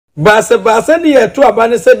basa ni yeto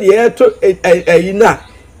abane se de yeto ayina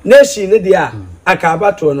nation ne dia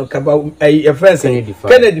akaba to no kaba a friends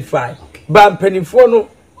Kennedy Fire ba mpanifo no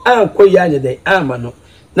anko yanye dey ama no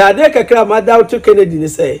na de kakra ma daw to Kennedy ni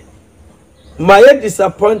say my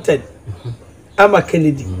disappointed ama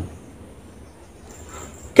Kennedy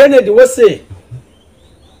was say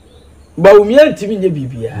Bawumia ntimi nye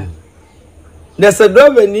bibia na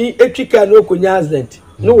sadova ni etwika no konya accident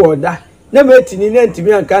no woda na metini na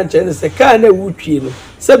ntimi anka nche ne se ka na wutwie no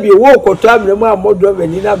sabi wo koto amremu amodova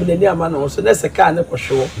ni na abene ni ama no so na se ka ne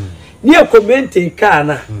kohwo ni ekomenti ka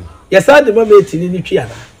na yesa de ma metini ni twia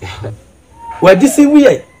na wadi si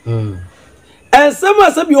wiye and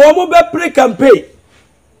some sabi wo mo be pre campaign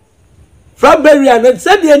from Beria na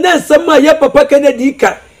said ye na sama ye papa Kennedy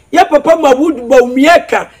ka ya papa Mabud Bawumia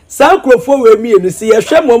ka sa nkrofo we mi enu si ye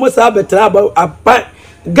hwe mo sa betra apa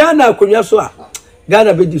Ghana akonwa so a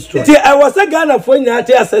Ghana be destroy ti I was a Ghana for nya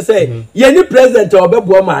ate asese ye ni president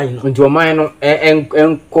obebo man no nti o man no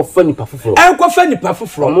enkofa nipa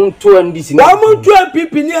foforo mo to ndisi ni mo to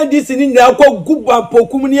MPP ni ndisi ni nya akọ guba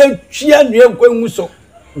pokum ni atwia nue nkwanwu so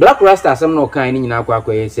Black Rasta asem no kan ni nyina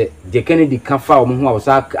akwa yese de Kennedy ka fa o mo ho a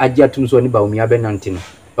sa Agyapong so ni Bawumia be nante no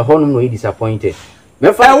ho no no disappointed I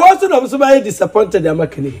was not so disappointed am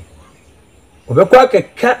Kennedy obekwa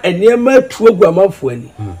keka enema tuogu amanfo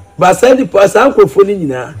ani ba sandi pasa ankrofo ni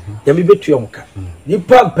nyina ya me betu omka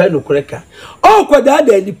nipa mpa no koreka o kwada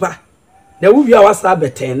da nipa na wubi a wasa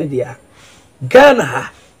beten ne dia Ghana ha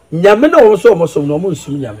nyame na wo so omosom no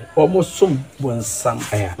monsum nyame omosom bonsam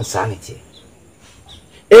aya insanity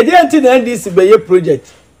edianti na ndisi beye project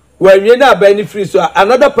when we na by free so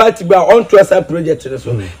another party ba on to us project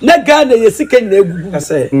so na Ghana ye sika na egugu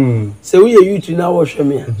say say we youth na wo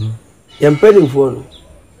hweme ya mpeni fo no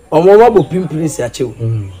omo bo pimprince a chew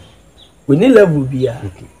we need level bia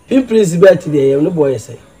pimprince be ati dey no boy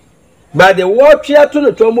say but the work here to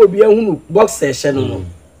no to mo bia hunu box session no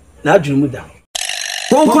na adwumu da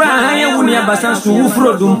konkura hanya wuni abasan su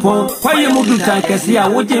wufro dumpon kwaye mudu tankesi a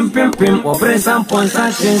woje mpempem obresa ponsa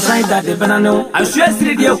inside that the banana asua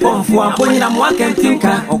de konfo aponyina mo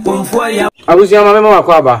akentinka okonfo ya abusia mama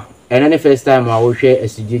wakwa aba ene first time a wo hwe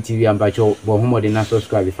SG TV ambacho bo humode na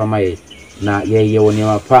subscribe fama ye na ye woni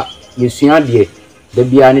apa yesua de da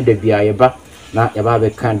bia ne da bia ye ba na ye ba be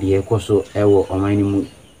kan de ekoso ewo omani mu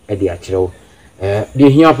e de akyerewo de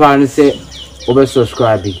hia pa ne se obe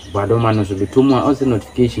subscribe badoma no so betum a on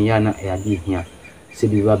notification ya na ya de hia se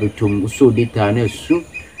bi ba betum so data na su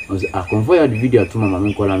a konfo ya video to mama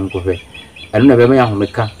men kola men ko fe enu na be ma ya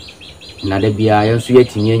homeka na da bia ya nso ya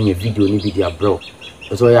tinye nya video ni video bro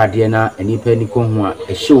so ya de na enipa ni ko ho a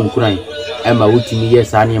ehye wonkuran e ma wutimi ye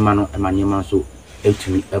sa ne ma no e ma ne ma so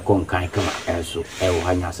etumi e konkan kama enso e wo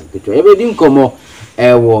hanya asempetwa e be di nkomo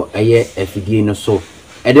e wo eye afidie no so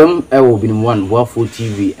Edem ewo binim one Wafo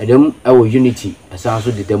TV edem ewo Unity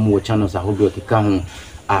asanso de dem wo channels ahodo keka ho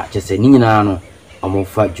a chese ni nyina no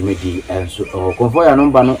omofa dwumedi enso konfo ya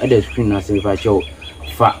number no e da screen na se fa chew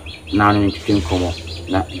fa na no ntwetwe komo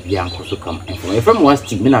na bia nkoso kam enfo e from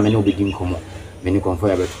wasti me na me no obedi nkomo me ni konfo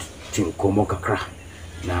ya betwetwe komo kakra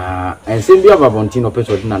na ensem bia babonti no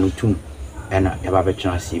peso de na no tum ena ya ba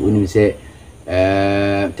betwa si onim se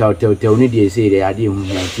tell ni dey say they ade hu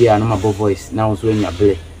na na mabo voice na so nya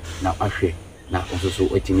bele na ahwe na so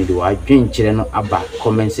otimi de wa dwenkyere no aba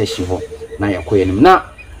comment section ho na yakoye nim na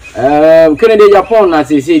Kennedy Agyapong na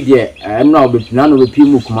say de na obepina no bepi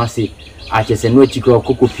mu kumase a chese no chiko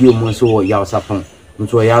kokopie mu so wo ya osapon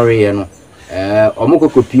nso yare ye no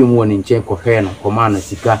omokokopie mu woni nche kohwe no koma na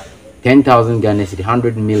sika 10,000 Ghana cedi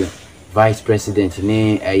 100 million vice president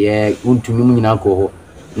ni untumi mu nyina ko ho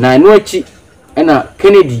na no achi ena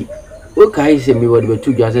Kennedy o kai se mi wodi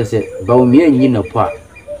betu gwa se Bawumia nyi na po a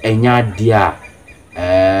enya dia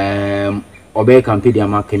obe campaign dia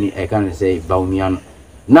makani e kan se Bawumia no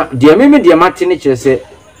na dia me dia matene kire se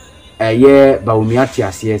Bawumia ti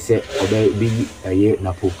ase se obe bi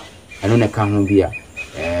na po eno ne kan ho bia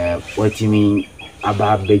watimi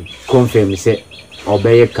aba be confirm se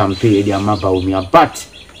obe campaign dia ma Bawumia but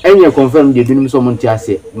enye confirm de dunum so monti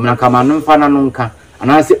ase na kama no mfa na no nka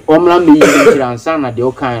anase omla me yi kiransa na de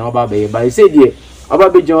okan oba be ba se die oba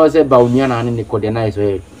be jo se Bawumia na ne ko de na so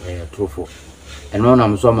trofo eno na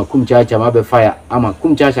mso ma kumchacha ma be fire ama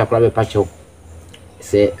kumchacha kra be pacho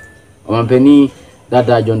se omampeni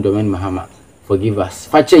dada John Domen Mahama forgive us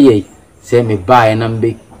fache ye se me buy na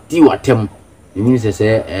mbe ti watem ni se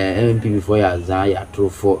MP before ya za ya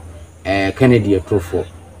trofo Kennedy trofo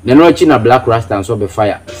neno chi na Black Rasta so be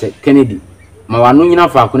fire se Kennedy ma wanu nyina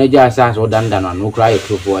fa ko na ja sa so danda no kra ye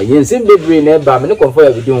trofo yense bebre na ba me ne konfo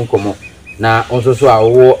ya video nkomo na onso so a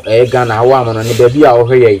wo Ghana hawo amono ne baabi a wo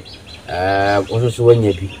hweye onso so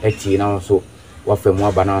wanya bi ati na onso wa famu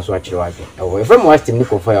aba na so a kire waje e famu wa steam ni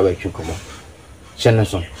ko fa ya ba twi komo chenne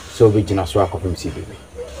so so be gina so akopim si bebe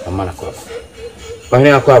amana ko ba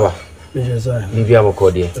hne akwaba bibi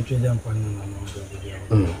aboko de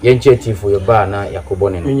yenche tifo yo ba na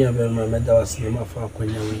yakobone no nya be ma meda wasne ma fa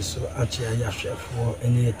akonya wi so achi ayahwefo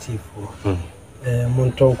ene tifo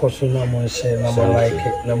monton ko so na mon share na mo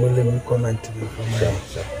like na mo le comment ni for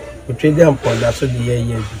my utwede amponda so de ye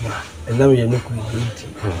aduma enam ye no ku idi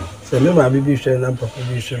se me ma bibi hwe na papa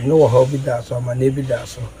bi hwe no wo ha bi da so ama na bi da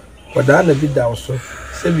so koda na bi da so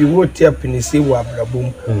se bi wo tia pinisi wo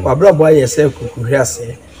abrabom wo abrabo aye se kukuhwe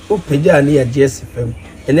ase o peja na ya jesi fam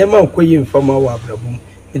enema nkoyi mfama wo abrabom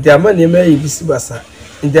nti ama na me yi bisi basa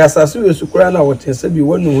nti asasu we sukura na wotense bi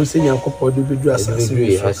wonu hu se nyankopɔ do bedu asasu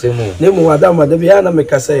we ne mu wada ma da bi ana me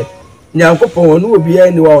kase nyankopɔ wonu obi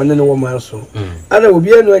ya ni wa wona ne wo manso ana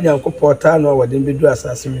obi ya ni nyankopɔ ta no wode bedu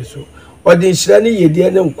asasu we so odi nhira ne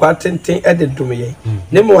yedie ne nkwa tenten ede domye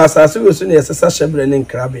ne mu asasu we so ne yesesa hyebre ne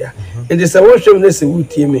nkrabea nti se wo hwem ne se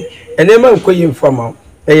wutie me enema nkoyi mfama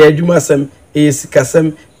eye adwumasem eye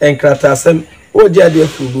sikasem enkratasem oje ade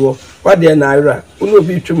afuduo wade na ayra unu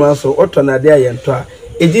obi twuma so otonade ayento a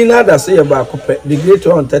edina ada so ye ba akopɛ the great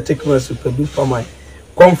one tactical super duper man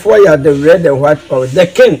comfort ya the red and white power the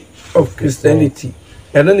king of Christianity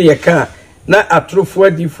and then ye can na atrofo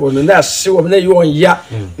adifo no na ahyewo na ye on ya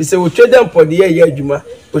bi se otwede mpode ye adwuma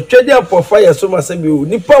otwede mpofo ya so ma se bi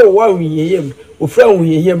nipa wo wa hwiyeyem ofra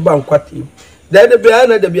hwiyeyem ba nkwate da de bia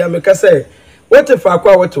na de bia meka se wote fa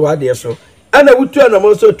akwa wote wade so ana wutu ana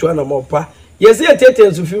mo so tu ana mo pa yesi etete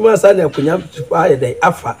nsufi ma sa na akunya tupa ya dai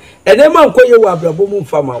afa enema nkoye wo abrabo mu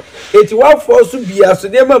mfama eti wa fo so bia so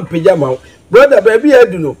de ma mpagya ma brother baby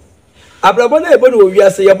adu no abrabo na ebo no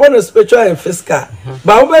wiase ye bono spiritual and physical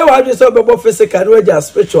ba wo be wa dwe so be bo physical no ja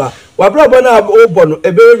spiritual wa abrabo na obo no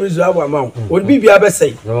ebe rezu aba ma wo bibia be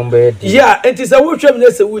sei ya enti se wo hwem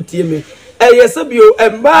na se wutie me yese bio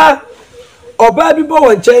emba oba bi bo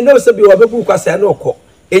won chen na se bi wo be bu kwase na okọ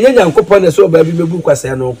enye nyankopɔ na se oba bi be bu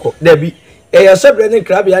kwase na okọ dabi eya hyebre ne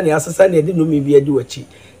krabia ne asesa ne de no mi bi adi wachi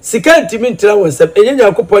sika ntimi ntra wonsem enye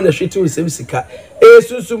nyankopɔ na hwete wonsem sika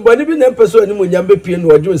susumbɔne bi na mpɛso ani monyam be pie no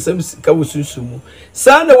ɔdwe wonsem sika wosusumu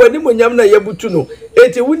saa na wani monyam na yabutu no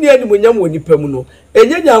eti wuni ani monyam woni pam no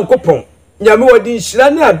enye nyankopɔ nyame wodi nhyira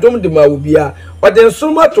ne adom de ma wo bia ɔde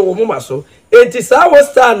nsoma to wo moma so enti saa wo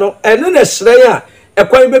star no ene na hyerɛn a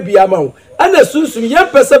ekwan be bia ma wo ana susum ye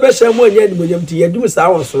pese be hye mo anya ni monyam ti yadum saa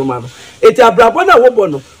won soroma no eti abrabo na wo bo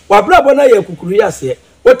no wabrabo na ye kukuru yase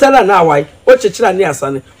wotala na awai o chechira ne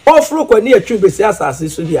asane ofro kwa ne atwu besi asase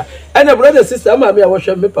so dia ene brother sister ma me a wo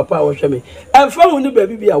hwe me papa a wo hwe me emfa hu ni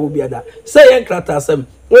baabi bia wo biada say ye nkrata asem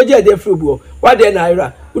woje ade afri obuo wade na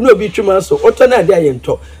ayra unu obi twuma so oto na ade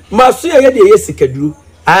ayento maso ye de ye sikaduru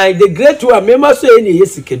I the great one me maso ye ne ye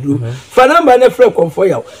sikaduru fa namba na frɛ komfo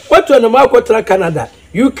yaw wato na makotra Canada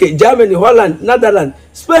UK, Germany, Holland, Netherlands,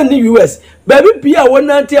 Spain, the US. Baby Pia won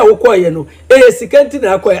nanti a wokoye no. Sikanti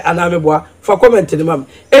na akoye anameboa. For comment ni mam.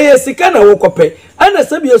 Sika na wokope. Ana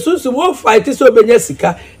sabi yesusu wo fight so benya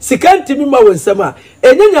sika. Sikanti mi ma wonsema.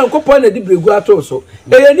 Enye nyankopɔ na di bregu ato so.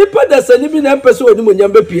 Nipa da sani bi na mpese woni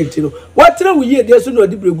monyam be pienti no. Watra wo yie de so na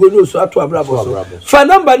di bregu no so ato abrabo so. Fa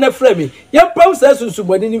number na frɛ me. Yem pam sa susu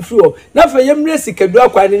bɔne ni firi o. Na fa yem re sika du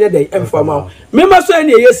akwa ne de emfama. Me ma so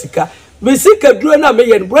ene ye sika. Misika duro na me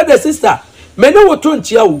yen brother sister me ne woto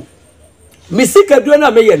ntia wo misika duro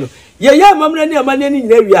na me yen ye ya mamra ne amane ni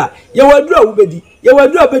nyina wi a ye waduro a wo bedi ye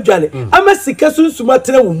waduro abedwale ama sika sunsuma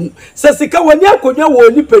tena wo mu se sika woni akonwa wo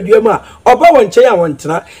ni padua ma oba won kye ya won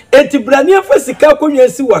tena enti brane afa sika akonwa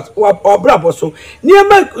si obrabo so ni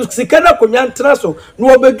ama sika na akonwa ntena so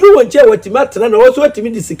no obeduru won kye watima tena na wo so watimi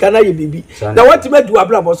di sika na ye bibi na watima du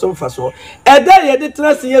abrabo so mfa so eda ye de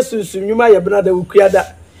tena se yesunsunwuma ye bena da wukuada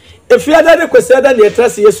if you had a question that you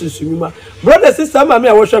trust Jesus, brother, sister, mammy,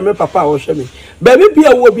 I wash me, papa, I wash me. Baby, be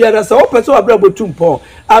a will be a so person of Brabo Tumpo.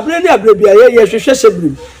 I bring a baby, yes, you shall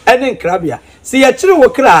bring, and then crabia. See a children will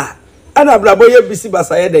cry, and a brabo, busy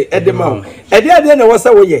basayade, at the mount. And the other was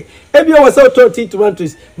away. Every was so 20 to 1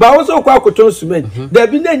 twist, but also quacoton cement. There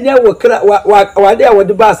be no near work while there were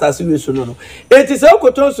the bars as you know. It is all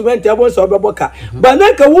coton cement, I was of Baboka, but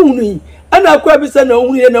like a wound. Ana kwa bisa na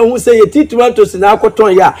ohun ye na ohun se ye titumantos na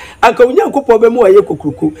akoton ya anka onyankopɔ be mu aye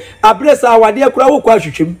kokruku abresa awade akura wo kwa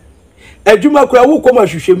hwehwem adwuma kura wo koma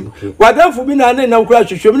hwehwem wadanfo bi na na kura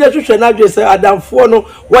hwehwem na hwehwe na adwe se adamfo no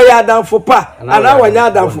wo ya adamfo pa ana wanya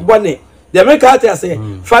adamfo bone de make out say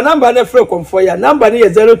fa number na frɛ komfo ya number ne ye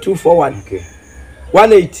 0241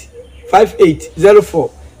 18 5804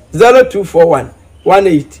 0241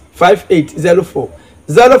 18 5804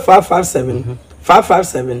 0557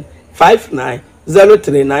 557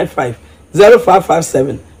 590395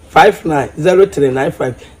 0557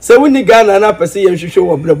 590395. So when the Ghana na pese yem hwehwe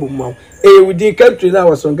wo brabo mu within country na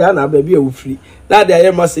was on Ghana baby a free na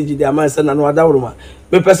there message the man say na no adawroma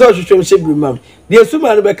me pese o hwehwe hwebri mam de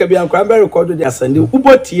suma no beka bia nkwa be record the asande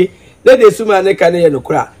ubotie na de suma ne ka ne ye no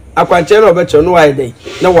kura akwanche na obeche no waye den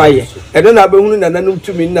na waye edo na behunu na nanum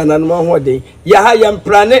tumi na nanum ho den ya ha ya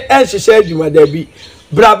mprane enhyehyɛ adwuma da bi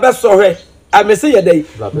bra be sohwe amese ye den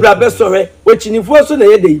bra be sohwe ochinifo so na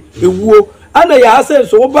ye den ewuo ana ya ase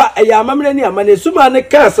so wo ba ya amamre ni amane suma ne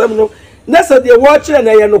ka asem no na se de wo kire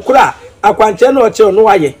na ye no kura akwanche na oche no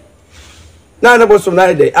waye na na bo so na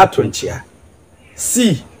ye den atonchia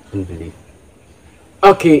see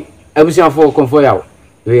okay abusia for comfort yawo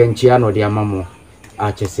we nchia no de amamo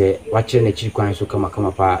achese wachire na chiri kwan so kama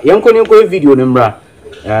pa yenko video no mra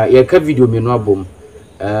ye ka video me no abom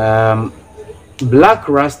Black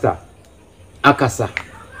Rasta akasa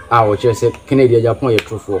wo chese Kennedy Agyapong ye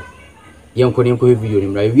trofo yenko video no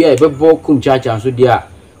mra we e bebo kum chacha so dia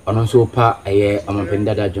ono so pa eye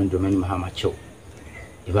amampendada John Dramani Mahama Chew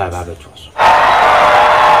iba ba beto so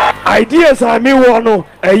ideas ami wono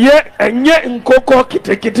eye enye nkoko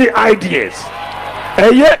kitekiti ideas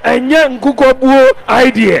enye nkukobuo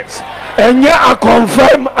ideas enye a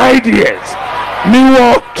confirm ideas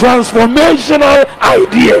niwo transformational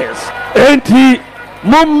ideas enti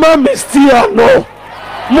mumma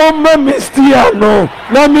mistiano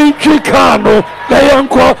na minchikano na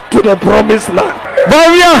yanko to the promised land.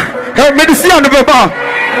 Bawumia medicine beba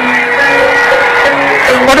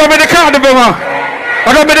odo medicine beba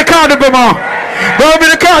Bawumia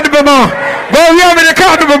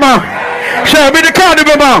medicine beba shall be the card of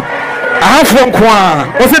a I have one qua.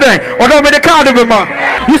 What's it? Or don't be the card of a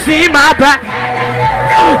you see my back,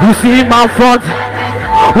 you see my front.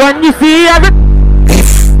 When you see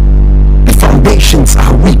if the foundations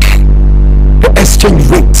are weak, the exchange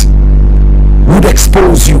rate would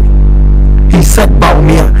expose you. He said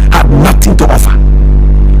Bawumia had nothing to offer.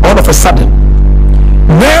 All of a sudden,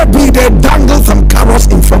 maybe they dangled some carrots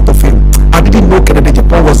in front of him. I didn't know Kennedy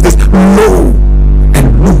Agyapong was this low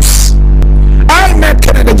and loose. I met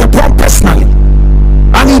Kennedy Agyapong personally,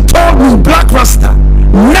 and he told me, Black Rasta,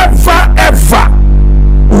 never ever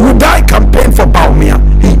would I campaign for Bawumia.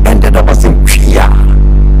 He ended up as in Chia.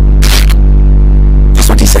 That's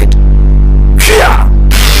what he said. Chia.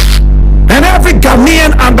 And every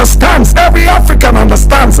Ghanaian understands, every African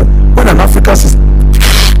understands when an African says,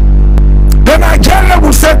 the Nigerian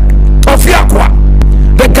will say Tofiakwa,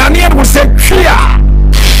 the Ghanaian will say Chia.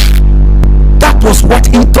 That was what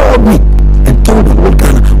he told me and told the whole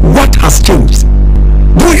Ghana. What has changed?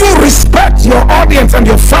 Do you respect your audience and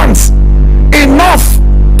your fans enough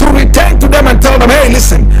to return to them and tell them, hey,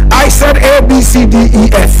 listen, I said A, B, C, D, E,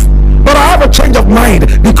 F, but I have a change of mind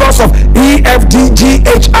because of E, F, D, G,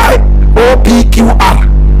 H, I, O, P, Q, R.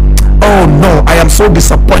 Oh no, I am so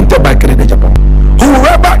disappointed by Kennedy Agyapong.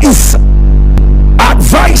 Whoever is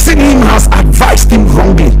advising him has advised him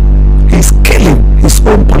wrongly. He's killing his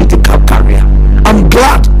own political career. I'm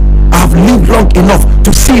glad I have lived long enough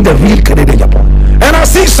to see the real Kennedy Agyapong. And I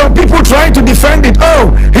see some people trying to defend it.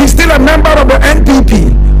 Oh, he's still a member of the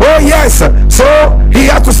NPP. Oh yes, so he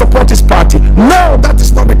has to support his party. No, that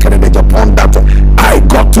is not the Kennedy Agyapong that I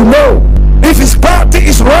got to know. If his party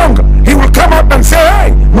is wrong, he will come up and say,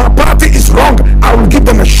 hey, my party is wrong. I will give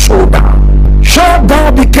them a showdown.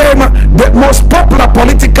 Showdown became the most popular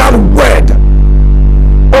political word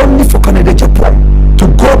only for Kennedy Agyapong to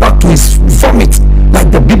go back to his vomit like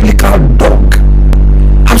the biblical dog.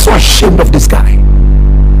 I'm so ashamed of this guy.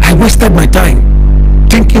 I wasted my time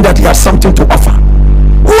thinking that he has something to offer.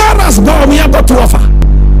 What has Bawumia got to offer?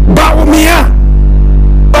 Bawumia!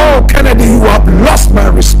 Oh, Kennedy, you have lost my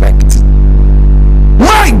respect.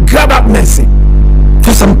 My God have mercy.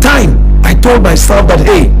 For some time, I told myself that,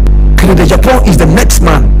 hey, Kennedy Agyapong is the next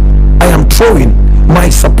man I am throwing my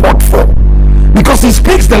support for. Because he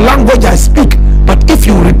speaks the language I speak. But if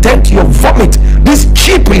you return to your vomit this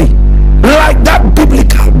cheaply, like that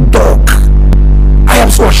biblical dog, I am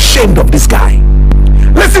so ashamed of this guy.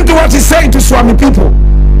 Listen to what he's saying to Swami people.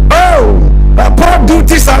 Oh, port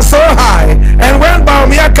duties are so high, and when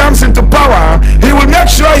Bawumia comes into power, he will make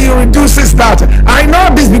sure he reduces that. I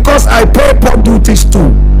know this because I pay port duties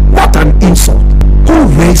too. What an insult. Who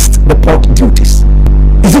raised the port duties?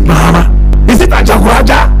 Is it Mahama? Is it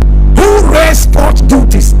Ajaguraja? Who raised port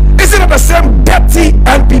duties? Is it the same dirty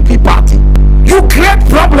NPP party? You create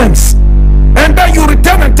problems, and then you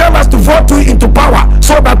return and tell us to vote you into power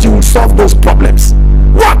so that you will solve those problems.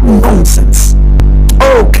 What nonsense.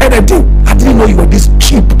 Oh, Kennedy, I didn't didn't know you were this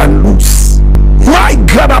cheap and loose. My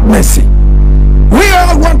God have mercy. We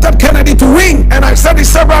all wanted Kennedy to win, and I said it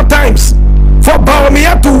several times. For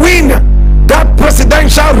Bawumia to win that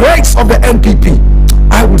presidential race of the NPP,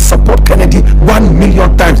 I will support Kennedy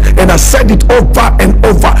 1,000,000 times, and I said it over and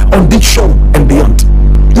over on this show and beyond.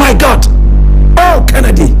 My God, oh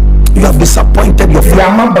Kennedy, you have disappointed your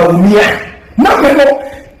friend. Bawumia. No,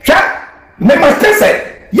 me must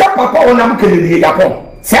say, ya papa onam Kennedy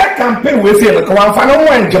Agyapong. Say campaign we feel like one final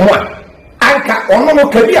one jemwa. Anka ono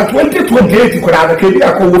Kennedy 2028 could have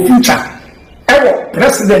Kennedy future. Ewo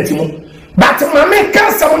president mu. But my make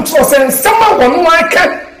someone to say someone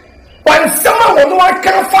when someone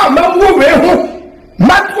can farm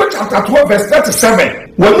Matthew chapter 12 verse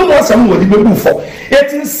 37. When no one someone will be moved for.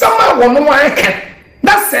 It is someone can.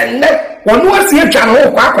 That's a one was here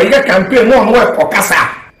channel campaign no work for Casa.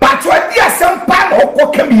 But what dear some part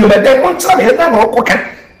of can be then one time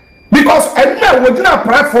because I know within a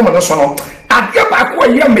platform on the channel. I get back where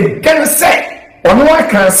you may then say, or no one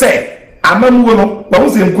can say, I'm a woman, but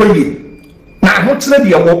was in Quay. Now, I want to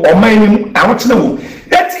know or mine, I want to know.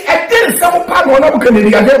 That's again some part one of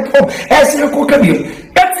Kennedy as you cook a meal.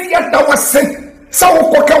 That's yet that was sent. So,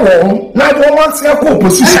 cook a wall, now one wants your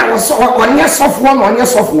position. So, on your soft one,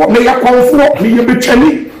 may I call for me a bit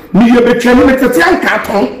chilly, me a bit chilly with the young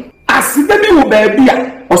carton. I see the new baby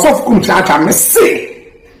or soft kumchacha, me say.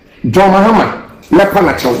 John Mahama,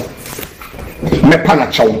 Mepanacho,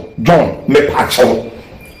 John Mepacho,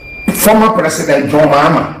 former President John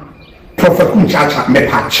Mahama, Prophet Kumchacha,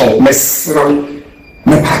 Mepacho,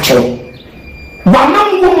 Mepacho. One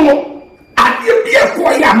I be a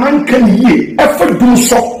quiet man can ye, effort do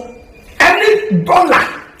so. Any dollar,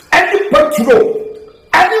 any petrol,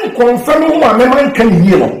 any confirming one man can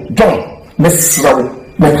ye, John,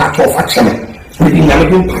 Mepacho, Faction, within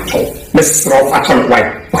American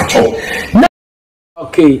Pacho.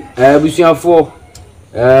 Okay, busia for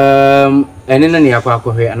enena ne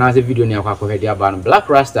akwakohwe anase video ne akwakohwe dia ba no Black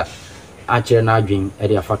Rasta a kire na adwen e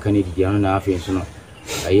dia fa Kennedy dia no na afi nso no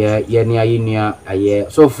aye ye ne aye nua aye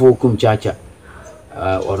so fo kumchacha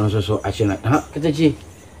ono so a kire na ha ketechi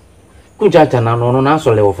kumchacha na no na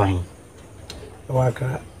so le wo fahin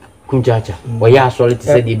waka kumchacha wo ya so le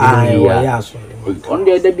tse di bi ya on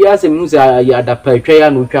the bia se mu sa ya da pa twa ya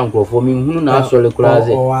no twa nkrofo mi hunu na asole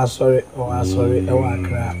kuraze sorry e wa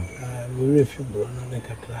kra we refi bro no ne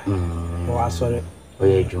kakra sorry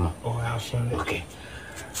oye juma sorry okay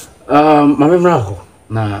mama mraho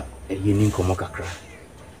na yini komo kakra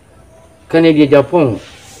Kennedy Agyapong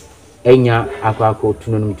enya akwako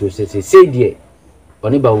tunu no to se die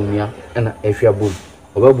oni Bawumia na ehwa bom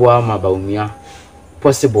obeboa ma Bawumia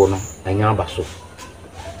possible no enya abaso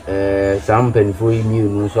some penfo yi mi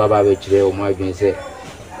nu so aba be kire o mo adwen se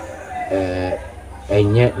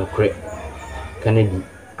enye no kre Kennedy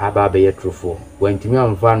aba be yetrofo wantimi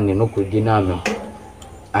amfa ne no kodi na amem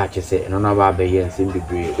a chese no na aba be ye nsem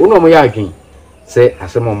bebre uno mo ya adwen se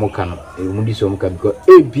asem mo ka no mu di so mo ka because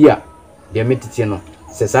bia de metete no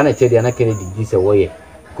se sa na chede na Kennedy di se wo ye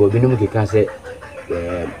ko binum ke kan se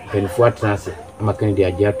penfo atnase ama Kennedy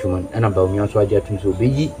agiatum na Bawumia so agiatum so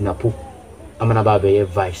beyi napo amana ba be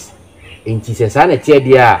vice enti se sa na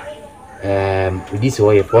chede a di se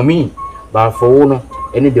wo ye for me ba for wo no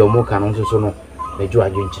ene de omo ka no so no beju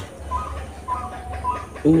adwenche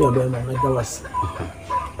inyo be na dawas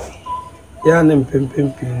ya ne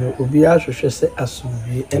mpempempi no obi a hwehwe se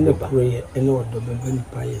asumbi ene kroye ene odo be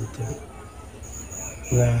nipa yentem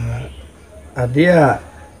na ade a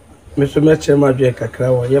meso meche madwe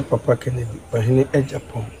kakra wo ye papa Kennedy ohene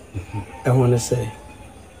Agyapong ehone se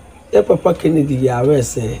ye papa Kennedy ya we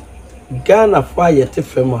se Ghana fa ye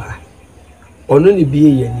tefem ha ono ne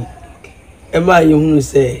bie yani ema ye hunu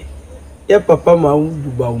se ye papa ma wudu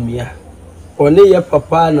Bawumia one ye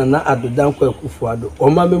papa na adodan kwa Kufuado o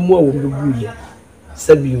ma memu a wo bebu ye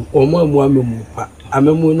sabi o ma mu amemu pa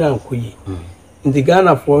amemu na ankoye ndi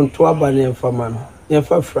Ghana fo nto aba ne mfama no ye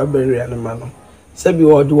fa fra beria ne ma no sabi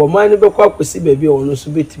o de wo man ne bekwa akosi baabi o no so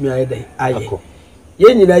betimi ayedai aye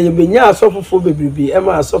ye nyina ye benya asofofo bebribi e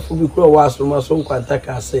ma asofo bi kuro wa asoma so nkwanta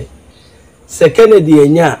ka se Kennedy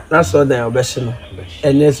enya na so dan obehye no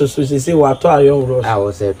ene so sisi wato ayon ro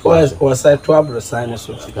o se to abrosan ne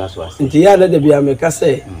so nti ya na de bia me ka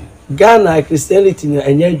se Ghana Christianity ni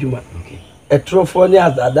enya adwuma etrofo ni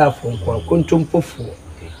adadafo nkwa kontompofo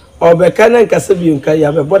obeka na nka se bi nka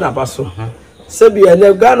ya be bona baso se bi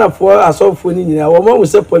ene Ghana fo asofo ni nyina wo ma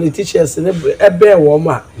se politicians ne ebe wo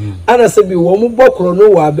ma ana se bi wo mu bokro no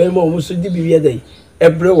wa be ma wo so di bi dai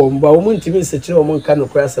ebre wo mba wo ntimi se kire wo nka no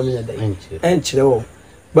kra asem nya dai enkire wo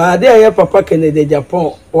ba de aye papa Kennedy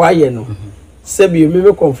Agyapong wa ye no se bi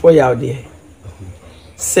me konfo ya de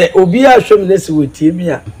se obi a hwem na si wotie mi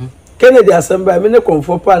a Kennedy asamba me ne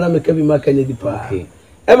konfo pa na me ka bi ma Kennedy pa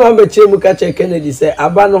e ma be che mu ka che Kennedy se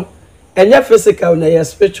aba no enya physical na ya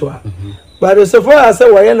spiritual but so far as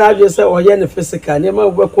we na adwe se oye ne physical ne ma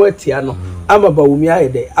be ko atia no ama Bawumia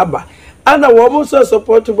ayede aba ana wo mo so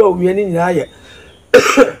support Bawumia ni nyina aye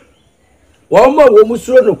wo mo wo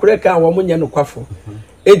musuro no kure kan wo mo nya no kwafo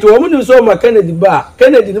enti wo mo ni so ma Kennedy ba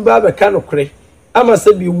Kennedy ni ba be ka no kure ama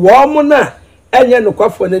se bi wo mo na enye no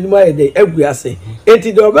kwafo na nimu ayede agu ase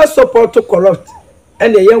enti de obe support corrupt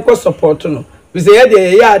ene ye nko support no bi se ye de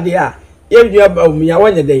ye ade a ye nua Bawumia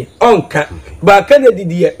wanye de onka ba Kennedy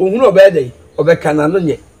de ohunu obe de obe kana no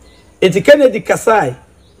nye enti Kennedy kasai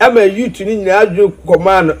ama youth ni nyina adwo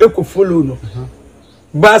komano eko follow no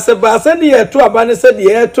basa ni ye to abane se de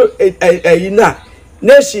ye to ayina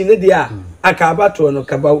nation ne de a akaba to no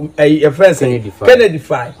kaba a friends Kennedy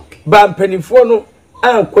 5 ba mpanifo no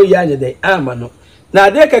anko yanye de ama no na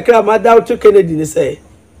de kakra ma da to Kennedy ni say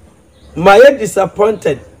my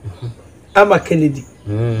disappointed ama Kennedy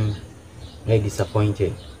I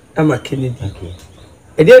disappointed ama Kennedy okay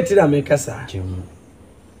e dey tira me kasa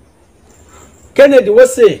Kennedy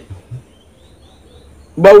was say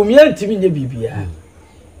Bawumia ntimi nye bibia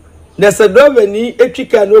na sadova ni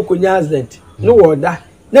etwika no konya accident no woda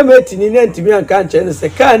na metini na ntimi anka nche ne se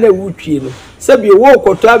ka na wutwie no se bi wo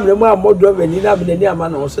koto amremu amodova ni na abene ni ama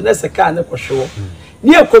na so na se ka ne kohwo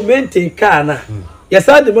ni e comment ka na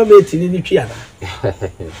yesa de ma metini ni twia na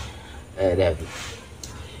David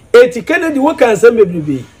eti Kennedy wo kan se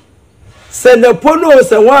mebribe se na pono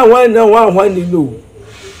se wan ni no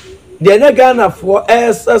de na Ghana for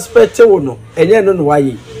suspect wo no enye no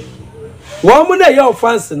waye wo mu na ye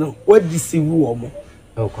offense no what deceive wo mo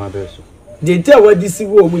o kwa be so de tell what deceive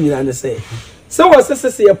wo mu nyina ne say so what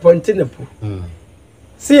say ye ponte ne po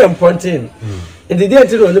see ye ponte and the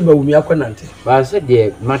day no ne Bawumia konante ba se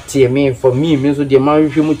de matie me for me so de ma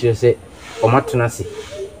hwe mu kire se o matena se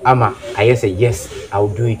ama I say yes I will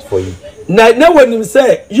do it for you na when him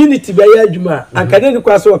say unity be ya adwuma ankane ni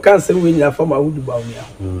kwa so cancer we nyina fama wudu Bawumia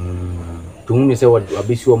tunu se what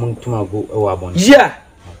abesi wo mu tuma go e wa bon yeah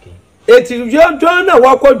okay eti yo don na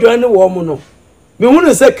wakwadwan ne wo mu no me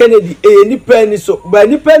hunu se Kennedy ni pani so ba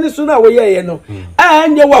ni pani so na wo ye no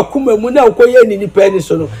anye wakuma mu na ko ye ni pani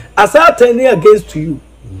so no asatan against you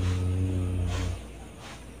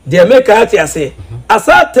de make at ya say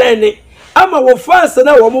asatan ama wo fans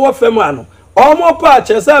na wo mo fam ano omo pa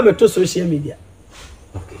chesa meto social media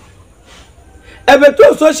okay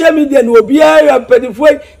ebeto social media no obi ya pedifo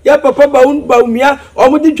ya papa Bawumia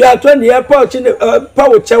omo di dwato ne ya pa ochi pa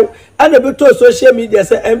wo chew ana beto social media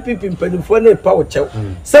say MPP pedifo ne pa wo chew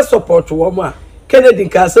say support wo mo a Kennedy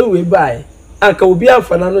ka say we buy anka obi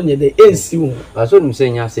amfana no nye de ensi hu aso nim say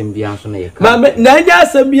nya asem bia so na ye ka ma na nya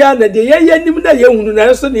asem bia na de ye nim na ye hunu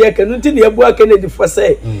na so ne ye ka no nti ne ye bua Kennedy for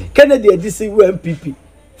say Kennedy edisi MPP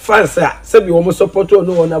fans a say bi wo mo support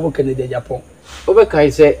no wona bo Kennedy Agyapong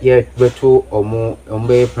obekai se ye beto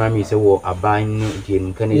ombe prime se wo aban no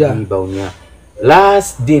die Kennedy Bawumia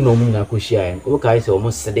last day no mu na ko shia en obekai se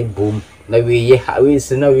omo sede bom na we ye ha we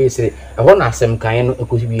se na we se e ho na asem kan no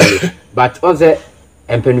ekosi bi but on se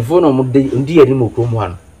empenifo no mo ndi yeri mo krom ha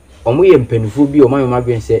no omo ye empenifo bi omo ma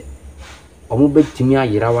gwen se omo betimi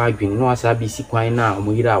ayira wa adwene no asa bi si kwan na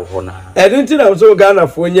omo yira ho na edinti na so Ghana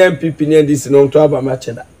fo nya MPP ne ndisi no to aba ma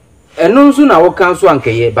cheda eno nso na wo kan so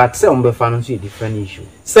ankeye but se omo be fa no so different issue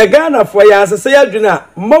se Ghana fo ya se ya adwene a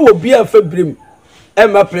ma wo bi afa brim e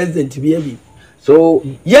ma president bi abi so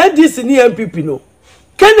ya ndisi ni MPP no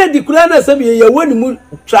Kennedy kura na se bi ye woni mu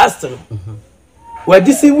trust no wa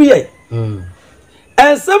disi wi ye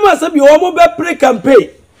and some say bi wo mo be pre campaign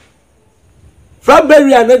from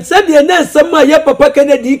Beria and said the na some ya papa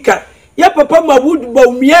Kennedy ka ya papa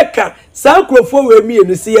Bawumia ka sa krofo we mi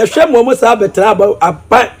no si ya hwe mo sa betra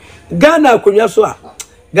ba Ghana akonya so a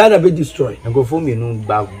Ghana be destroy go mi no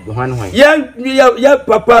ba hwan ya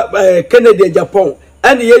papa Kennedy Agyapong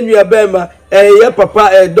and ye nua ba ma ya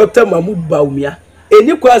papa Dr. Bawumia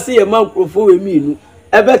eni kwase ye man krofo we mi no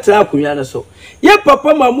e betra akonya no so ya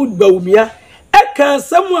papa Bawumia eka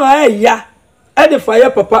samwa ya ade fire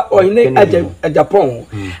papa oyine Agyapong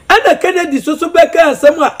ana Kennedy so beka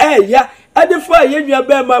samwa ya ade fire nua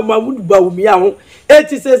be ma Bawumia ho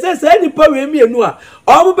eti se ni pa we mienu a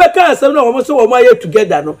omo beka sam na omo so omo aye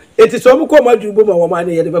together no eti so omo ko ma dwubo ma omo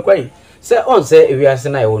ane ye de bekwan se on se ewiase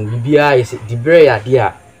na ye won bibia ye di bre ya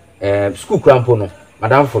dia school crampo no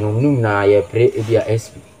madam fo no num na ye pre ebia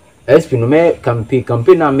SP no me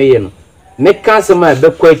campaign na me ye no me cancer my be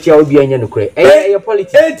kwatia obi anya no kure e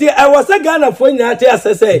politics enti I was a Ghana for nyate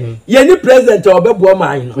asese ye ni president obebo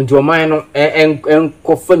man no nti o man no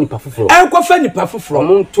enkofa nipa foforo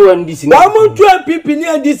omonto ndisi ni omonto MPP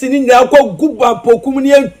ni ndisi ni nyina akọ guba pokum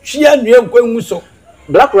ni atwia nwe nkwanwu so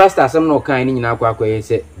Black Rasta asem no kan ni nyina akọ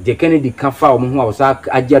yese de Kennedy kafa o ho a wo sa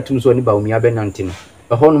Agyapong so ni Bawumia benante no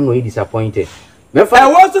ho no no disappointed I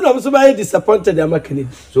wasn't so disappointed am Kennedy.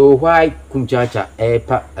 So why Kumchacha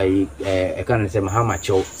can say Mahama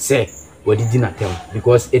Chow say what did not tell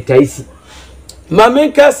because it is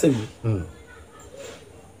Mamen Kasim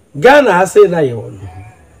Ghana has said na you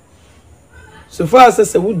so far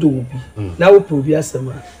as I would do now prove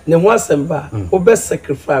yasama ne ho asamba obe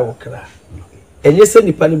sacrifice okra enye se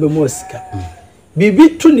nipa ne be mo sika bibi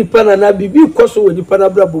tu nipa na bibi koso we nipa na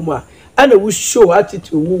brabo mu a ana we show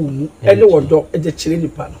attitude wu ene wodo eje kire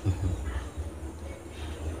nipa no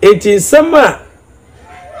enti sama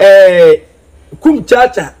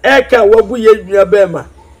Kumchacha eka wabu ye nua bema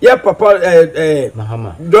ya papa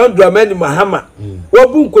Mahama don Dramani Mahama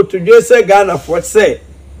wabu nkotodwe se Ghana for say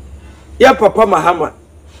ya papa Mahama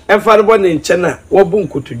emfa no ne nche na wabu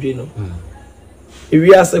nkotodwe no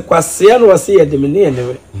ewi ase kwase no wase ye de me ne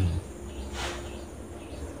enewe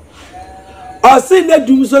ase na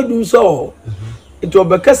dumso it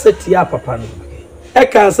obekasa tia papa no e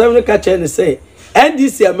kan asem ne ka che ne say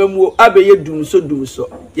NDC amamu abeye dumso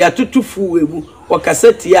ya tutufu emu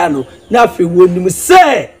wakasa tia no na afi wonim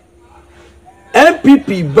say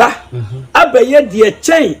MPP ba abeye de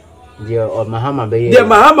chen de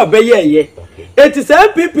Mahama beye ye eti say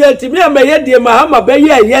MPP etimi amaye de Mahama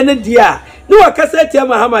beye ye ne dia ni wakasa tia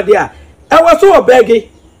Mahama dia e waso obegi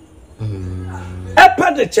e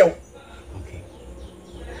pa de chew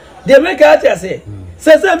de make out say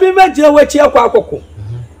say me maje wachi akwa akoko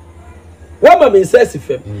wama me sesi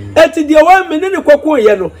fem eti de wa me ne kokko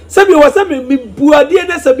ye no sebi wo se me buade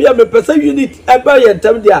ne sebi ya me pesa unit aba ye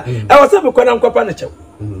ntam dia e wo se me kwana nkwapa ne chew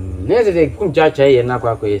ne ze de Kumchacha ye na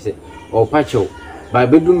akwa ye se o pa chew ba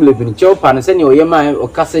bedum lebin chew pa no se ne oyema o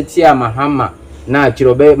kaseti a Mahama na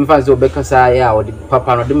chiro be mfaze obekasa ya o de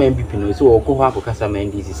papa no de ma MPP no so o ko ho akokasa ma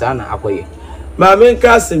NDC sana akoye ma men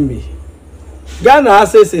kasimbi Ghana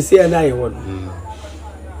asese na ye won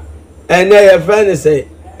ene ye friend say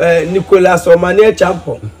Nicolas Omane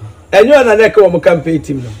Champion enyo na neke wo campaign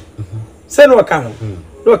team no se no ka ho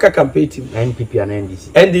no ka campaign team NPP and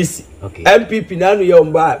NDC okay MPP na no ye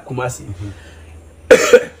omba Kumasi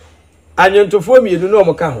anyantofo mienu no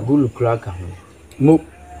mo ka ho gulu crack ho mo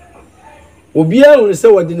obi ahun se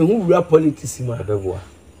wode ne hu wura politics ma beboa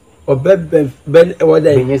obebe ben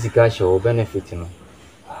wode benye sika show benefit no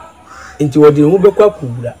nti wode hu bekwa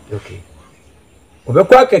kuwura okay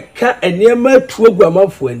obekwa keka enema tuo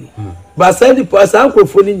guamanfo ani ba sandi pasa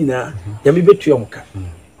ankrofo ni nyina ya me betu omka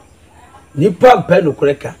nipa mpa no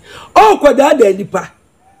koreka o kwada da nipa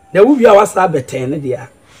na wo bia wasa beten ne dia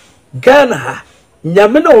Ghana ha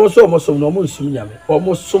nyame na wo so omosom no mo nsum nyame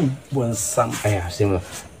omosom bonsam aya semo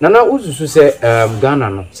nana uzusu se Ghana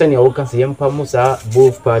no se ne wo kase yempa mo sa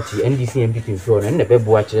both party NDC MPP fo na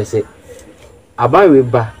bebo a kire se abawe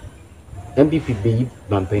ba MPP be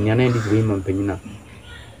mampanya na NDC be mampanya na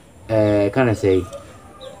can I say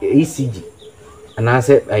ECG and I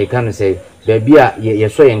said I can say baby ye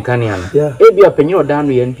so yen kan ya no e bia panyi oda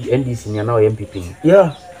no NDC nya na o MPP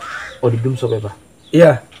yeah o di dum so beba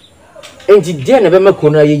yeah enti je na be mako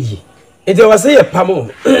na yeyi enti wase ye pamo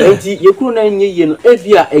enti ye kuru na nye ye no e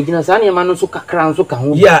bia egina sa na ma no so kakra nso ka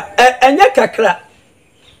ho yeah enya kakra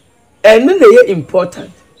enne na ye important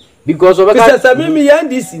because of because me ya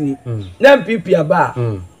NDC ni na MPP aba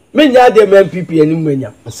me nya de MPP ani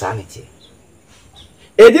mwanya sanity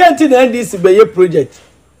enti na NDC be ye project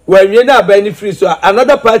when we na ba ni free so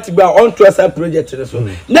another party ba on to a project so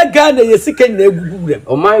na Ghana ye sika na egugubrem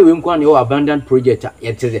o my we nkwa na o abandoned project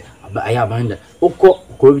ye teze ay abandoned okọ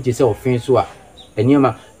korobiti se ofin so a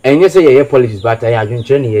enyema enye se ye politics but ay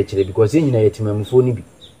adwenkyere ne ye kire because nyina ye timamfo ni bi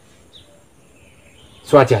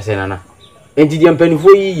so ati ase nana enti de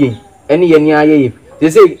mpanifo yiye ene ye ni aye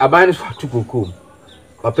they say aban so atukoko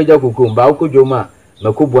papeja kokko ba okodwoma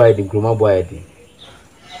makobo ayi de groma bo ayi de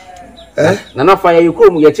nana fa ye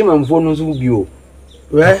krom ye timamfo no so bi o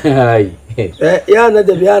we ya na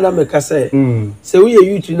de bia na me kase se wo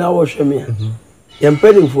ye youth na wo hweme a ye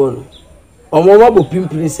mpanifo no omo bo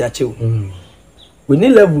pimprinsi achew we ni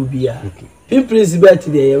level bia pimprinsi ba ti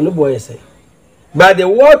de ye no boy say but the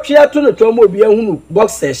war tria to no to mo bia hunu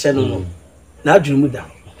box session no na adwumu da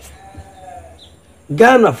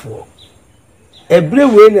Ghana for every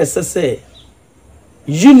way necessary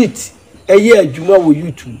unit eye adwuma wo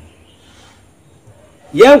YouTube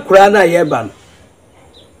yen kura na ye ba no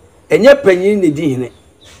enye panyin ne di hene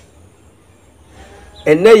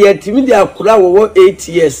enne yetimi di akura wo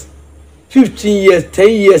 8 years 15 years 10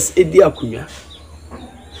 years edi akunya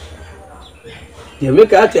ye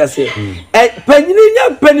make at say panyin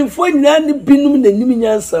nya panifo nyina ne binum na nim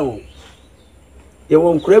nyansa wo ye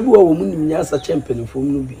won kura bi wo mu nim nyansa champanifo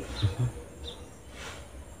mu bi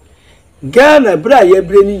Ghana bra ye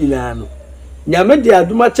bre ni nyina no nyame de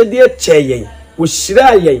adoma chede cheyen wo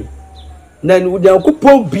hira yen na ni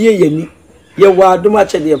udankopon bie yeni ye wa adoma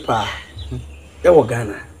chede pa ye wo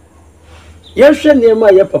Ghana ye hwe ne ma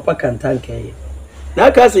ye papa kantanka ye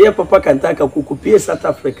na ka se ye papa kantanka kukupie South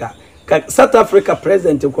Africa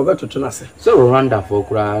president ko betoto na se so Rwanda for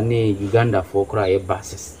kura ni Uganda for kura ye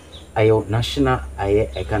basis ayo national aye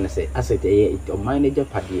I can say asset aye it manager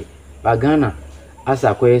padie ba Ghana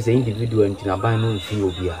asa koye se individual ntina ban no fi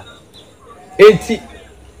obia enti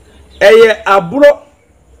eye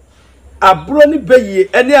abro ni beyi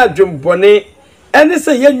ene adwembone ene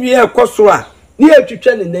se yenwie ekoso a ni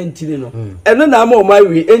atwitwa ne nantini no ene na ama o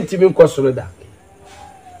mawe entimi nkosoro da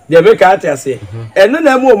de be ka atiase ene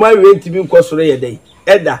na ama o mawe entimi nkosoro ye dai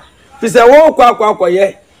eda fise wo kwa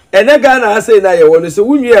ye ene Ghana ase na ye wono se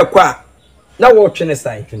wunwie ekwa na wo twene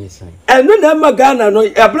sai ene na ama Ghana no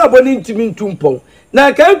abrabo ni ntimi ntumpon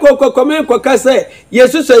na kan kokome kokase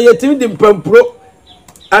yesu so yetimi di mpampro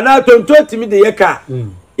ana tonto timi de yeka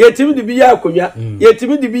yetimi di biya akonya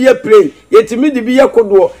yetimi di biya pray yetimi di biya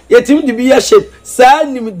kodo yetimi di biya shape sa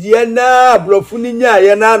nim die na abrofu ni nya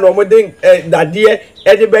ye na no mo de dade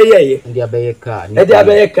e de beye ye ndi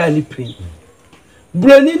abeye ka ni pray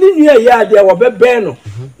broni ni nua ye ade wo bebe no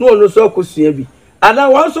no ono so akosua bi ana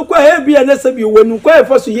wan so kwa he bia na sabi wonu kwa e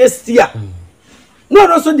foso yestia no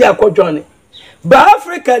ono so di akodwane ba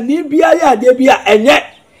Africa ni bia ya ade bia enye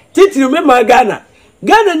titiri me ma Ghana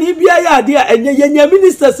ni bia ya ade enye yenya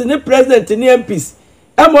ministers ni president ni MPs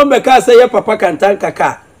amo meka say ye papa kantanka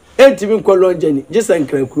ka entimi nkolonje ni jisa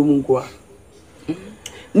nkran kurum nko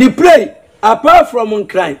ni pray apart from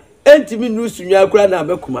nkran entimi nusu nwa akura na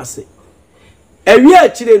abekumase ewi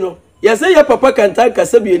akire no ye say ye papa kantanka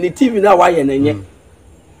sabi ni TV na wa ye nenye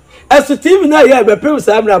aso TV na ye be pem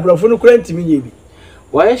sa amna brofo no kura entimi nyebi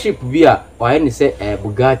why ship bia why ni say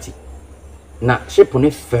Bugatti na ship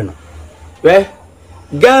ne fe no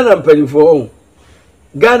Ghana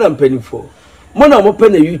mpanifo mona mo pe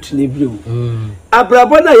na youth ne biu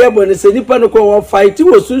abrabo na yebo ne se nipa no ko wo fight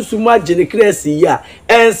wo sunsumu agene kresi ya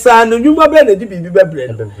ensa no nyuma be na di bibi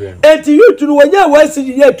bebre enti youth no wonya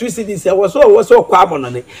wasidi ya 2 cities ya wo so kwa amono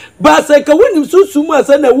ne ba se ka wonim sunsumu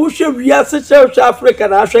asa na wo hwe wia se hwe Africa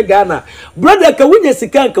na ahwe Ghana brother ka wonya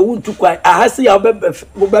sika ka wontu kwa ahase ya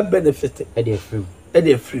wo be benefit e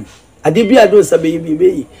dey free ade bia do sabe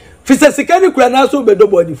yi fisa sika ni kura na so be do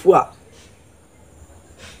body fu a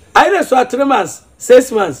I so 3 months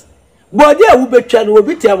 6 months body a wo betwa no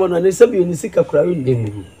obi tia mono ne sabe ni sika kura we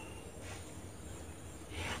ni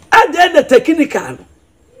ade the technical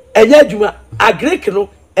enye adwuma agric no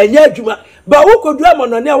enye adwuma ba wo kodu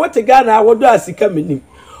amono ne a wote Ghana a wodo asika menim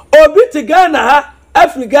obi te Ghana ha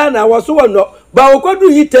Africa na wo so wono ba wo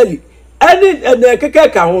kodu Italy ani na keke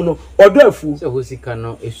ka ho no odo afu se ho sika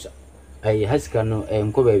no esa ay hasika no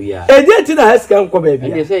enko ba bia edi na hasika enko ba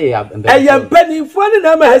bia edi say ya empani fo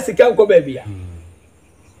na ma hasika enko ba bia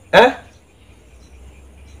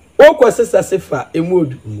o ko sesa sefa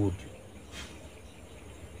emodu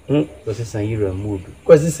ko sesa yiro mood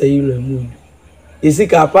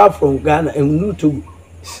isika apart from Ghana enu to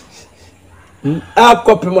a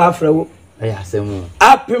kopim afrawo ay asemu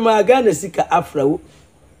apima Ghana sika afrawo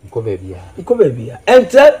enko ba bia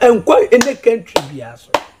enter enko in the country bia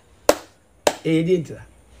so edintra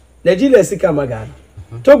Nigeria sika magana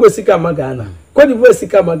Togo sika magana Cote d'Ivoire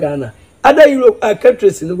sika magana other Europe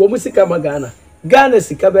countries no wo sika magana Ghana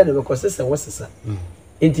sika be na because se wosesa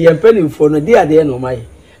enti yempani fo no dia de no mai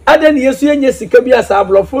ada ne yesu enya sika bi asa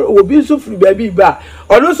ablofo obi nso firi baabi ba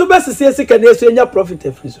ono nso be sese sika na yesu enya profit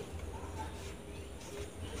afiri so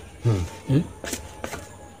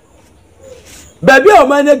baabi o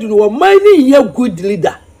man na du no man ni ye good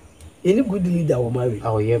leader any good leader wo mai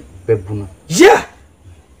ye bebuno yeah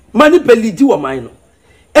mani pelidi wo man no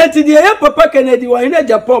enti de ye papa Kennedy wa ina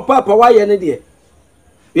Agyapong papa wa ye ne de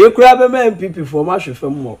we kura be ma MPP for ma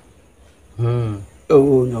hwefam mo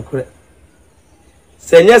oh nyokre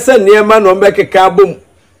senye se niema no mbekeka bom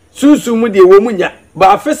susumu de wo munya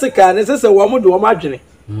ba physical ne se wo mo de wo ma dwene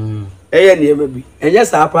eye niema bi enye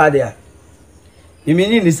sa pa de a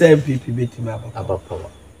imini ni se MPP betimi abapa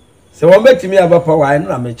se wo betimi abapa wa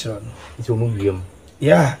ina me kire no nti wo mu wiem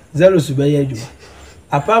yeah zero subaya adwuma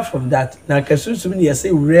apart from that na kasusum ni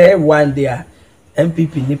say rare one there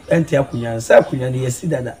MPP ni enti akunya sa akunya ne yesi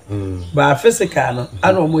dada ba physical no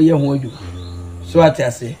ana omo ye ho adwu so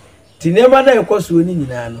atiase tinema na ekoso ni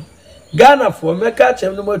nyina no Ghana for meka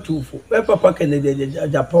chem no matufo e papa Kennedy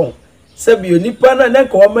Agyapong sabi onipa na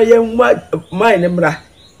nka o maye mine mra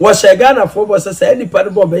wo she Ghana for bo se nipa no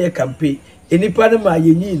bo be campaign enipa no ma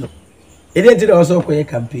yenyi no ede ntira wo so koye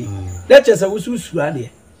campaign na chese wususu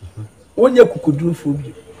ade wonye kukoduru fo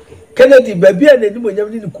bi Kennedy baby a nanim onyam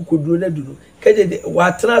ni kukoduru na duru Kennedy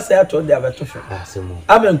wa tena say ato de abeto hwe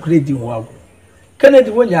amen kredi ho ago Kennedy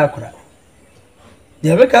wonya akora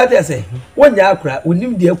de be ka ta say wonya akora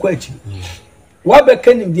onim de akwa achi wa be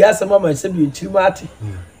kanim de asema man se bi ochiri ma ate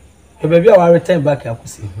e baby a wa return back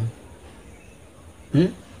akosi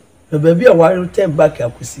e baby a wa return back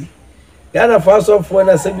akosi Ghana faso fo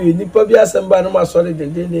na se bi nipa bi asamba no ma sori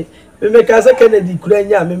de me ka say Kennedy kura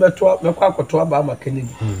nya me meto mekwa akoto aba ma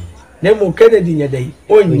Kennedy Nemo Kennedy nya dai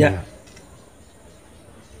onya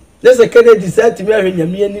Nese Kennedy sati mi ahwe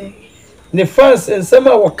nyame anim ne fans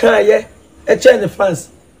ensema wo kan ye e che ne fans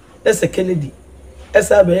nese Kennedy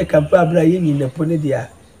esa be campaign abra ye nyi nepo ne dia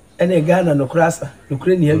ene Ghana no krasa no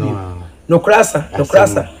kure ni habi no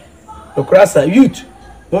krasa youth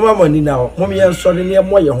mama mani na ho mom ye nsori ne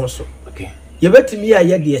mo ye ho so ye betimi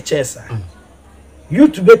aye de chesa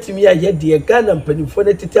youth betimi aye de Ghana mpanifo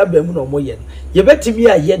ne tete abamu no mo ye ye betimi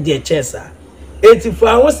aye de chesa enti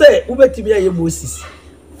fa ho se u betimi aye Moses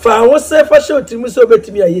fa wo se fa show timi so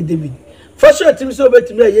betimi aye David fa show timi so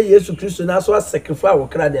betimi aye Yesu Kristo na so sacrifice wo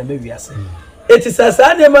kra de mawiase eti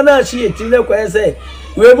sasa ne ma na hye timi ne kwa se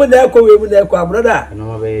we mu na ekọ brother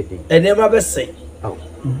ene ma be se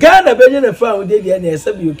Ghana be ne fa wo de de na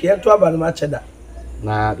ese bi oke to aba no ma cheda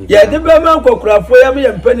na bi ya de be ma nkokurafo ya me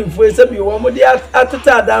mpanimfo ese bi wo mu de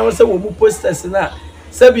ateta adan wo se wo mu posters na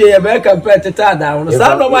se bi ye be campaign teta adan wo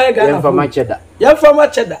sa no ma ye Ghana ya fa ma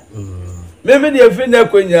cheda Meme de fi na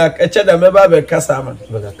konya echeda me ba be kasa ma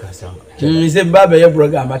se ba be ye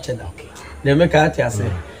broga ma cheda na me ka ati ase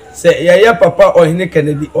se ye papa ohine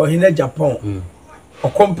Kennedy ohine Agyapong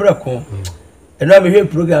okompre ko eno me hwe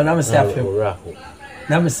program na me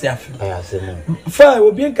se afem fa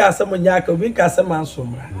obi nka asem nya ka obi nka asem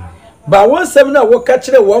ansomra ba won sem na wo ka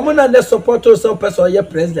kire wo mo na ne support so person ye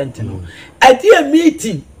president no idea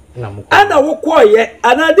meeting ana wo koye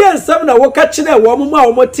ana de nsem na wo ka kire wo mo ma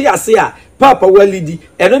wo ti ase a papa walidi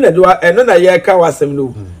eno na ye ka wasem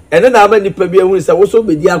no eno na ama nipa bi ehun se wo so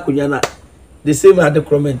bedi akonya na the same at the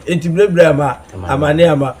comment entibrabra ma amane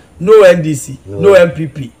ama no NDC no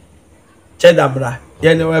MPP chedamra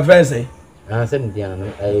ye ne we fense se ndi ana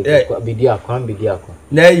bedi akwa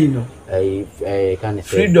na yi no kan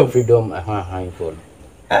freedom for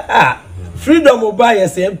freedom oba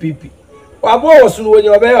yes MPP wabo wosu no wonye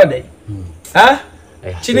obe yode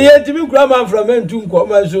chini ye timi kura man from entu nko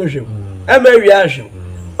man so hwem wi ahwem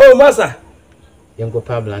oh masa yenko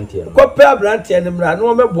pa blantie ne mra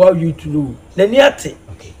no me boa YouTube na ni ate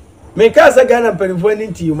me ka sa Ghana perifo ni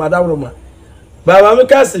nti madawroma baba me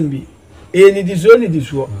ka simbi ni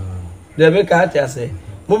disuo de me ka ate ase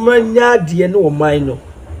mo manya de ne o man no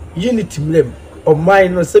unity mrem o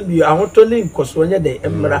man no se bi ahoto ne nkoso nya de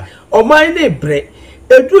mra o man ne bre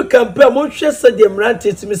edu campaign mo hwe se de mra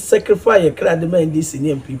ntimi sacrifice kra de man dis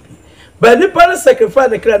ni MPP but ni pa sacrifice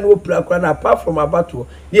de kra no opra kra na apart from abato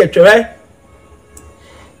ni etwe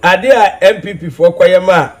ade a MPP for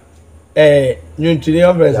kwayema nyuntuni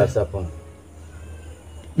officer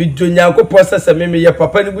mi donyanko posta se me ye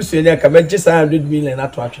papa ni busu ni aka meje 100 million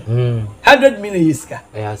ato atwe 100 million yesika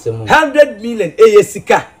 100 million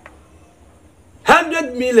yesika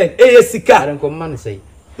 100 million yesika arenko man sei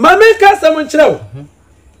mama ka sam nkyerɛw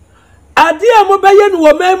ade a mo beye no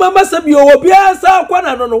wo mema masabi wo bia sa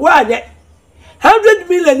akwana no wa anye 100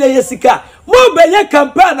 million yesika mo beye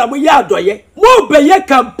campaign na mo ya adoye mo beye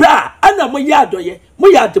campaign ana mo ya adoye mo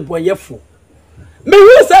ya adeboyefo me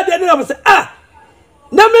hu sa de na mo se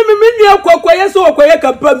na me nua kwakwaye so okwaye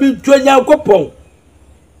campaign mi twanyankopon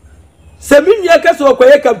se me nua ka so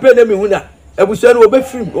okwaye campaign na me hu na abusua no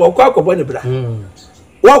obefim okwa akobo ne bra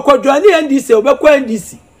wakwadwane NDC obekwa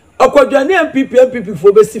NDC okwadwane MPP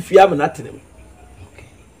fo besi fiam na tenem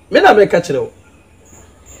me na me ka kirewo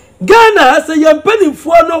Ghana ase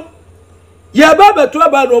yempanifo no ya baba to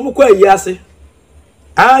aba no omukwa yiase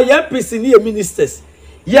ya MPC ni ministers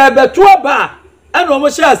ya beto aba ana omo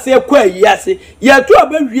sha ase kwa yiase ya to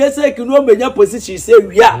aba wiase ki no omenya position se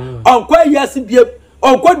wia onkwa yiase biem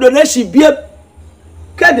onkwa donation biem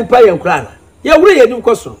ka di pa yenkra na ya wure ye nim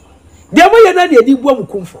koso de mo ye na de di buam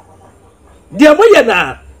kumfo de mo ye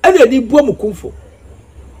na ana di buam kumfo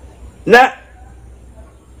na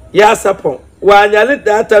ya sapon wa anyale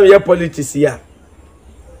data ya politics ya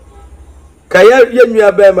kaya ye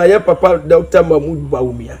nua ba ma ye papa Dr. Mahmoud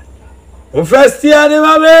Bawumia mon first year ni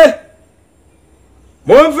mame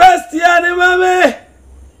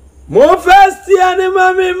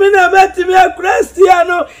me na beti me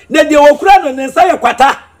Cristiano ne de wokura no ne nsa ye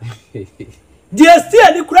kwata de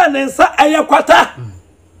estia ni kura ne nsa aye kwata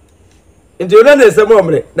nti ona ne se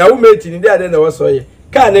momre na wo meti ni de ade na wo so ye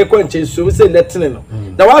ka na ko nche so se netene no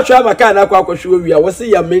na wa hwa ma ka na akwa akwhwe wi a wo se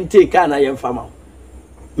ya mente ka na ye mfama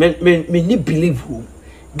me ni believe who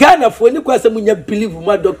Ghana fo ni kwa se munya believe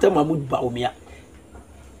ma Dr. Mahmoud Bawumia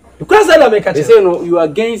because I make a say no you are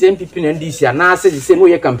against MPP and NDC and now say no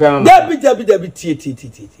ye campaign Dabi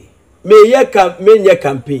t me ye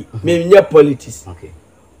campaign me nye politics okay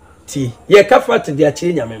ti ye ka fat de a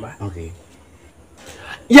chire nyamema okay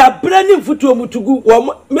ya brani futu omutugu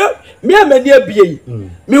wo me amani abie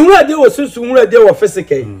me hu ade wo susu hu ade wo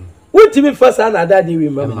physical wuti mi fasa na adade wi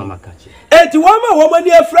mama kachi eti wo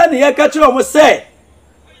mani afra ne ye ka chire wo say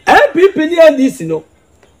MPP ni NDC no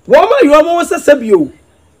wo ma yo mo se sabio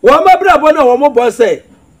wo ma bra bo na wo mo bo say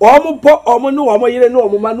wo mo po o mo no wo mo yire no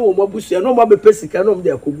wo ma no wo mo busu no mo be pesika no mo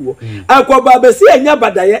de akogu akoba be se anya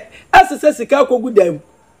badaye asese sika akogu dam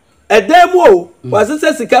edem o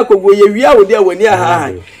wasese sika akogu ye wia wo de wani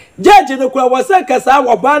aha judge no kwa wasa kasa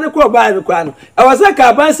wo ba ne kwa ba ne kwa no wasa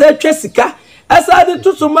ka ban se twa sika asa de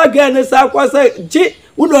tusu maga ne sa kwa se ji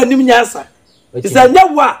uno anim nyasa isa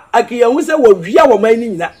nyawa akiyahu se wo wia wo man ni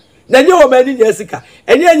nyina na nye wo man ni nya sika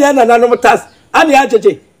enye anya na nanom tas ane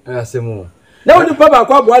ajeje asemu na woni pa ba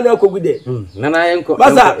kwa abo na akogude nana yenko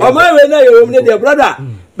basa o ma we na yo mne de brother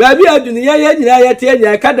baabi adunu ye nyina ye te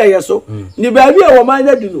nya kada ye so ni baabi e wo man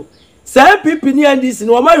na dunu say pipi ni andis ni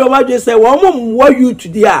wo ma yo ma dwe say wo mo youth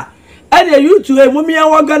dia ane youth e mo mi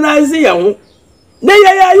organize ye ho na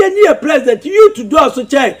ye ni president youth do so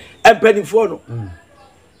chen empanifo no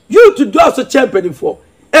youth do so chen empanifo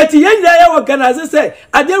eti ye nyina ye organize say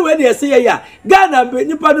ade we na ye say ye ya Ghana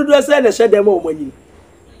nipa do say na hye mo manyi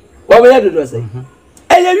what we do say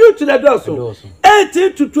eh you to the doso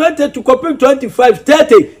 18 to 20 to copy 25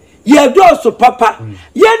 30 ye doso papa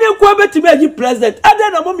ye ne kwa betime ayi president ade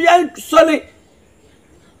na mom ye sole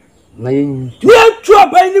na ye twa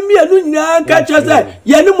ban ni me anu nyina ka che say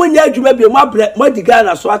ye ne mo nya adwuma bi mo abre mo di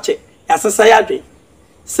Ghana so ache yasesa ya dwen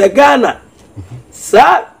se Ghana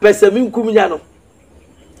sa pesamin kumnya no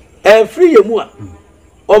free ye mu a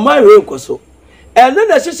o ma we nkoso eno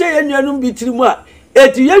na hyehyɛ ye nuanum bi tirimu a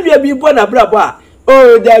eti yewia bi bo na brabo a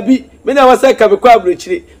o dabi me na wasa ka me kwa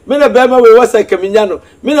abrochire me na bema we wasa ka minya no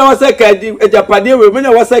me na wasa ka di Ajapade we me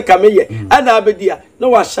na wasa ka me ye ana abedia na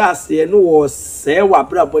wa hyase no wo se wa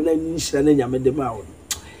brabo na nyinhyira na nyame de ma wo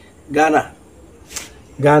Ghana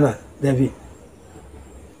dabi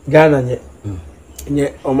Ghana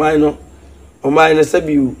nye oman no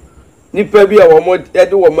sabiu nipa bi a wo mo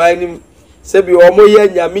ede wo man nim sabiu wo mo ye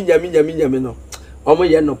nyame no omo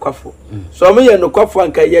ye no kwafo so omo ye no kwafo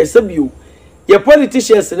anka ye sabio ye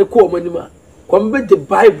politicians ne ko omo nima kombe the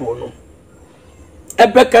Bible no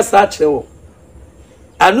ebe kasa akire wo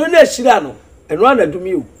anu na hira no enu ana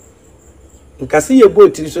dumi o nkase ye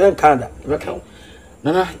botiri so en Canada be kan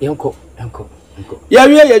nana yenko ya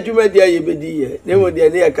wie ye dwuma dia ye bedi ye ne mo dia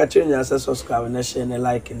ne ya ka kire nya subscribe na share na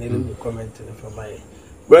like na leave comment na for my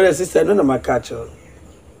brother sister no na makacho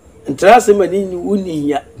ntrase mani ni uni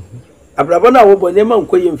ya abrabo na wo bone ma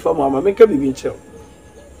nkoye mfama ma meka bibi nche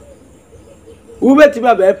wo beti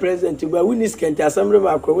ba be president ba wini skent assembly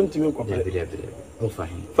ma akwa wontimi kopere o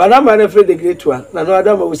fahin fana ma na fre the great one na no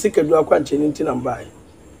adam wo sika du akwa nche nti na mbae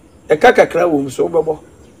e kakakra wo mso bebo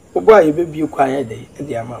wo aye bebi kwa anya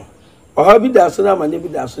de ama o ha bi da so na ma ne bi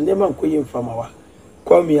da so ne ma nkoye mfama wa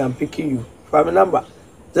call me and pick you family number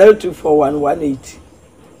 024118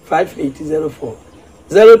 5804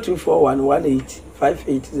 024118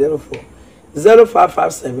 5804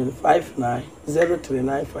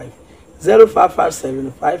 0557590395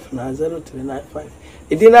 0557590395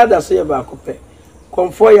 idina da so ye ba kope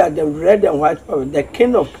comfort ya the red and white power the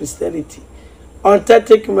king of Christianity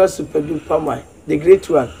authentic mercy pamai the great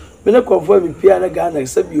one me na comfort bi pia na Ghana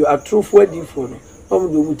sabi a true for di for no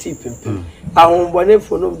om do muti pimpim ahombone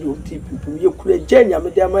for no do muti pimpim ye kura genya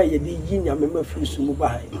me de ma ye di yinya me ma firi su mu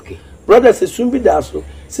ba okay brothers se sumbi daso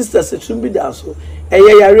sisters se sumbi daso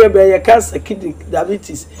eye yare be ye cancer kidney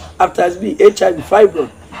diabetes after be HIV fibroid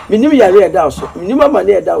minim yare daso minim ma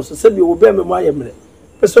ne daso se bi wo be me mo ayemre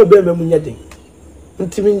pese be me munya den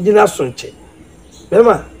ntimi ngina so nche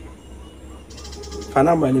bema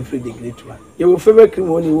fana ma ne free the great one ye wo fe be krim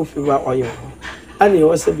woni wo fe ba oye wo ani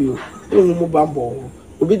wo se bi wo mu bambo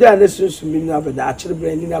obi da na sunsun mi na be da akire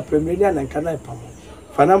brand na premier na nka na pamo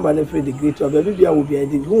fana ma ne free the great one baby bia wo bia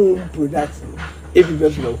di who product ebi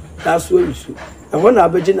beblo that's where you should e wona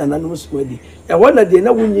abeji na nanom smadi e wona de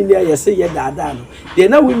na wunyini ayese ye daada no de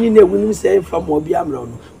na wunyini ewunim se mfa mo bi amro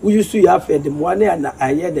no wuyisu ya afede mo na na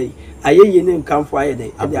ayede ayeye ne nkamfo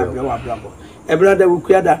ayede e de abrewa abrabo e brada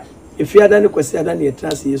wukuada efiada ne kwasiada ne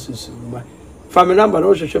trans yesusu ma family number no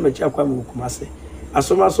hwehwe machi akwa me kumase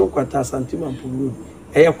asoma so kwata santima mpuru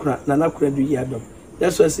eye kura na na kura du yi adom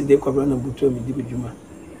that's why say dey kwabra na buto mi di bidwuma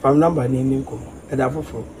family number ni nko e da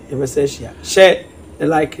fofo e be se share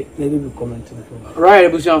like maybe be comment right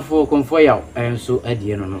ebusian for comfort yaw enso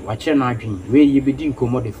adie no no wa kire na adwen we yi bedi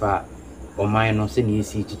nkomodifa o man no se ne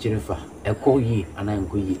esi chichirefa ekọ yi ana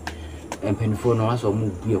enko yi empenfo no aso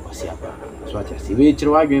mu bu ekwasi aba so atiase we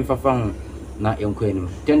kire wa adwen fafa ho na enko enim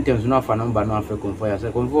tentem so no afa number no afa comfort ya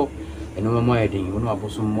se comfort eno mo yedin wono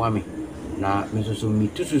aboso mo ame na mesoso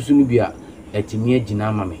mitususu no bia atimi agina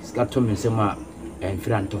ama me ska to me nsem a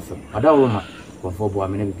enfira ntofem adawo ma comfort bo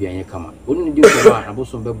amena bibia anye kama onu ndi ko ma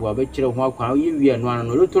aboso bebo abekire ho akwa ye wi anu anu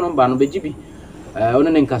no loto number no begibi onu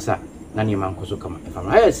ne nkasa na ne mankoso kama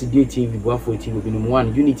efama haya CD TV bo afo TV bi no mu an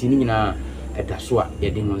unity ni nyina edaso a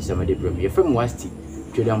ye de ho nsem de brem ye fam wasti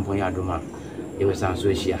tweda mpon ya adoma e we sanso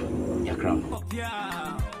ehia yakram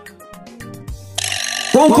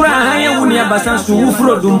Konkura hanya wuni abasa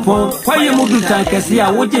suufro dumpo kwaye mudu tankesi ya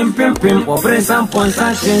woje mpempem obrensan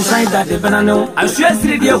ponsan sensai da de benano asua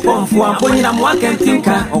siri de komfo amponyina mo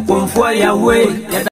akentinka okomfo ya we